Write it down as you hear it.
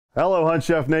Hello,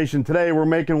 HuntChef Nation. Today we're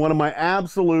making one of my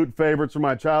absolute favorites from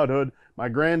my childhood, my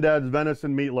granddad's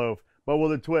venison meatloaf, but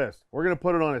with a twist. We're gonna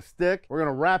put it on a stick, we're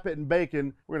gonna wrap it in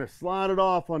bacon, we're gonna slide it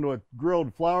off onto a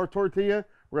grilled flour tortilla,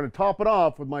 we're gonna top it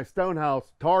off with my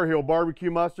Stonehouse Tar Heel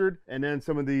barbecue mustard, and then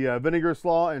some of the vinegar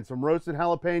slaw and some roasted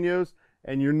jalapenos,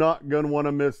 and you're not gonna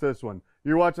wanna miss this one.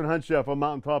 You're watching HuntChef on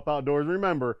Mountaintop Outdoors.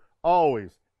 Remember,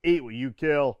 always eat what you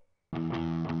kill.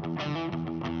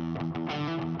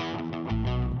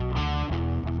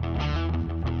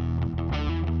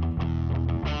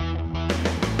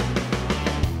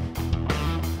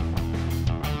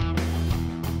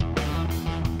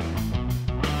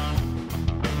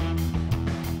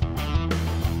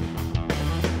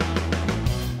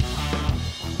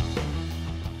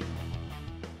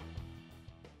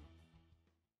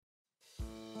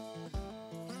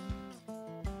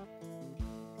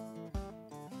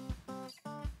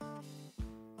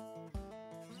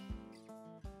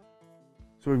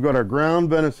 So we've got our ground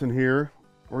venison here.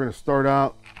 We're gonna start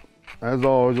out, as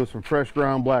always, with some fresh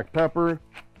ground black pepper.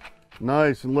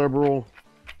 Nice and liberal.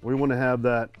 We wanna have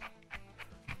that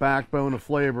backbone of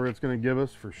flavor it's gonna give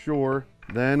us for sure.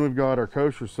 Then we've got our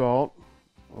kosher salt.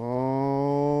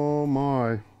 Oh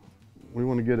my. We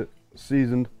wanna get it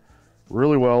seasoned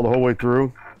really well the whole way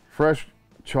through. Fresh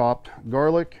chopped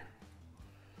garlic.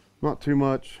 Not too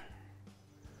much,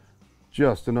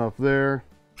 just enough there.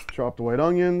 Chopped white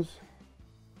onions.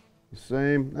 The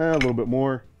same, a little bit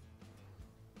more.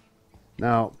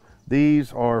 Now,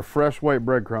 these are fresh white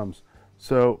breadcrumbs,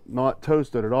 so not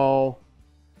toasted at all.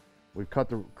 We cut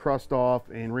the crust off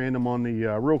and ran them on the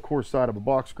real coarse side of a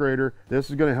box grater. This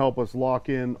is gonna help us lock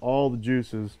in all the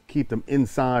juices, keep them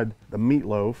inside the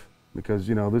meatloaf, because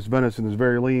you know, this venison is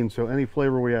very lean, so any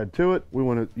flavor we add to it, we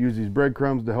wanna use these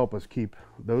breadcrumbs to help us keep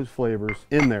those flavors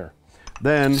in there.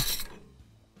 Then,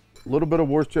 a little bit of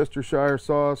Worcestershire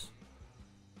sauce.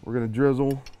 We're gonna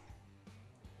drizzle,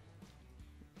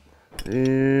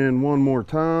 and one more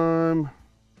time.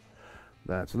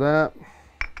 That's that.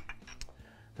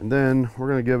 And then we're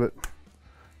gonna give it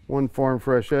one farm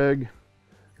fresh egg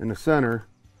in the center.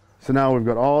 So now we've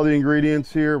got all the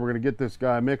ingredients here. We're gonna get this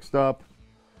guy mixed up,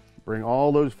 bring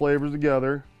all those flavors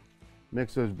together,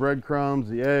 mix those breadcrumbs,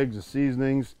 the eggs, the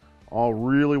seasonings, all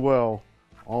really well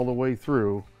all the way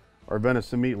through our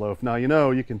venison meatloaf. Now, you know,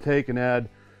 you can take and add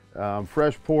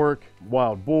fresh pork,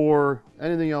 wild boar,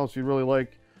 anything else you really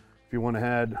like. If you want to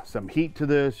add some heat to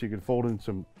this, you can fold in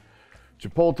some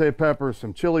chipotle peppers,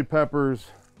 some chili peppers.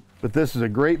 But this is a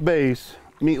great base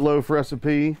meatloaf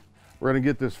recipe. We're going to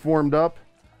get this formed up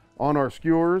on our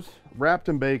skewers, wrapped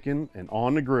in bacon, and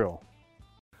on the grill.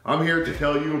 I'm here to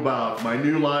tell you about my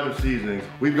new line of seasonings.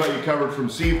 We've got you covered from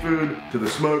seafood, to the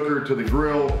smoker, to the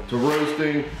grill, to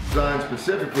roasting, designed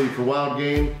specifically for wild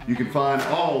game. You can find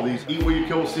all these Eat What You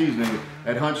Kill seasonings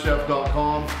at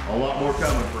HuntChef.com. A lot more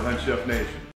coming for HuntChef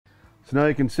Nation. So now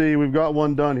you can see we've got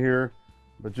one done here,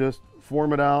 but just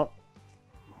form it out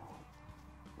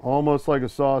almost like a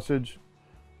sausage.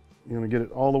 You're gonna get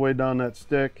it all the way down that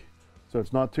stick so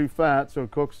it's not too fat, so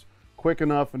it cooks quick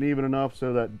enough and even enough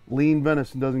so that lean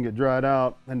venison doesn't get dried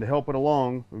out. And to help it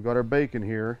along, we've got our bacon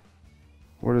here.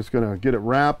 We're just gonna get it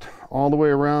wrapped all the way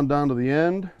around down to the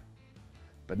end.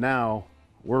 But now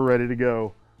we're ready to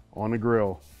go on the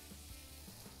grill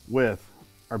with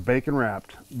our bacon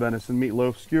wrapped venison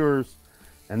meatloaf skewers.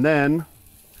 And then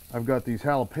I've got these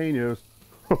jalapenos.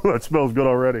 That smells good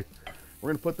already. We're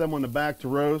gonna put them on the back to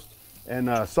roast and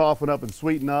soften up and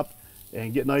sweeten up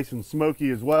and get nice and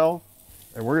smoky as well.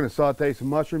 And we're gonna saute some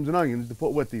mushrooms and onions to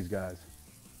put with these guys.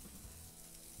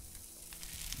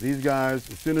 These guys,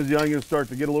 as soon as the onions start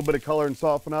to get a little bit of color and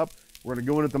soften up, we're gonna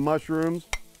go in with the mushrooms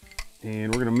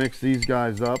and we're gonna mix these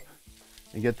guys up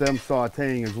and get them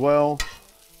sauteing as well.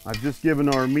 I've just given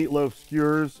our meatloaf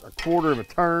skewers a quarter of a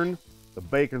turn. The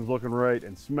bacon's looking right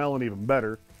and smelling even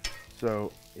better.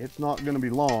 So it's not gonna be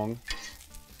long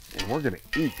and we're gonna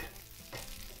eat.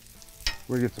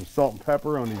 We're gonna get some salt and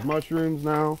pepper on these mushrooms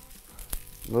now.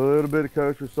 A little bit of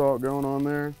kosher salt going on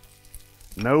there.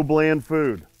 No bland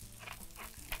food,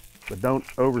 but don't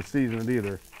over season it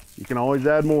either. You can always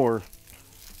add more,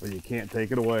 but you can't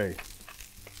take it away.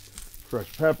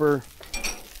 Fresh pepper,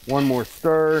 one more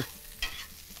stir.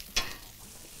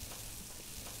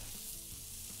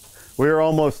 We're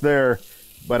almost there,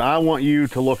 but I want you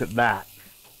to look at that.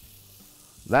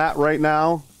 That right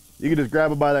now, you can just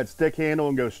grab it by that stick handle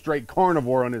and go straight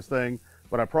carnivore on this thing,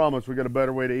 but I promise we got a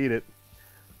better way to eat it.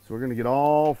 So we're gonna get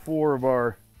all four of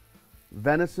our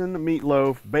venison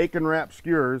meatloaf bacon wrapped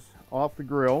skewers off the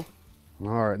grill. All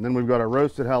right, and then we've got our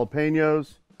roasted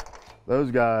jalapenos.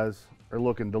 Those guys are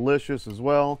looking delicious as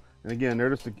well. And again, they're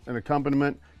just an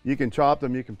accompaniment. You can chop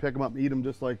them, you can pick them up and eat them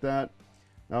just like that.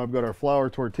 Now we've got our flour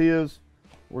tortillas.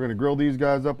 We're gonna grill these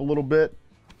guys up a little bit.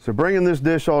 So bringing this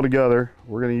dish all together,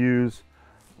 we're gonna use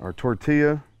our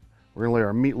tortilla. We're gonna lay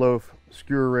our meatloaf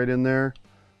skewer right in there.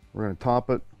 We're gonna top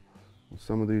it with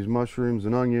some of these mushrooms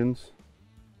and onions.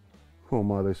 Oh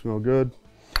my, they smell good.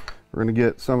 We're gonna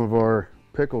get some of our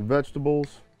pickled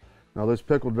vegetables. Now this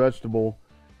pickled vegetable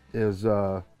is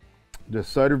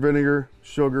just cider vinegar,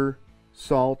 sugar,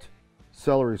 salt,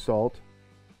 celery salt,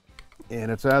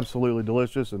 and it's absolutely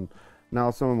delicious. And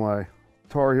now some of my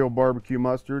Tar Heel barbecue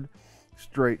mustard,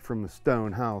 straight from the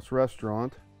Stone House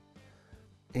restaurant.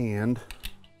 And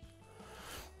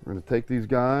we're gonna take these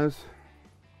guys,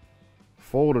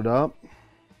 fold it up,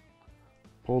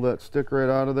 pull that stick right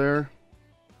out of there.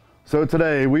 So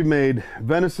today we've made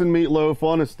venison meatloaf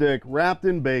on a stick, wrapped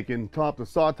in bacon, topped with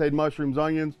sauteed mushrooms,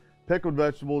 onions, pickled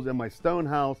vegetables, and my Stone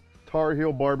House Tar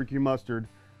Heel barbecue mustard,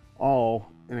 all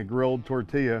in a grilled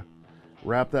tortilla.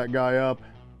 Wrap that guy up,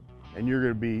 and you're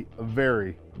gonna be a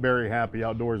very, very happy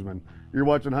outdoorsman. You're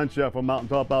watching HuntChef on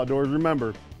Mountaintop Outdoors.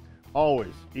 Remember,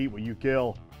 always eat what you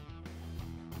kill.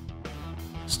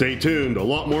 Stay tuned, a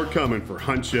lot more coming for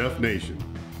HuntChef Nation.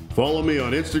 Follow me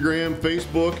on Instagram,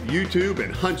 Facebook, YouTube,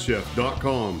 and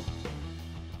HuntChef.com.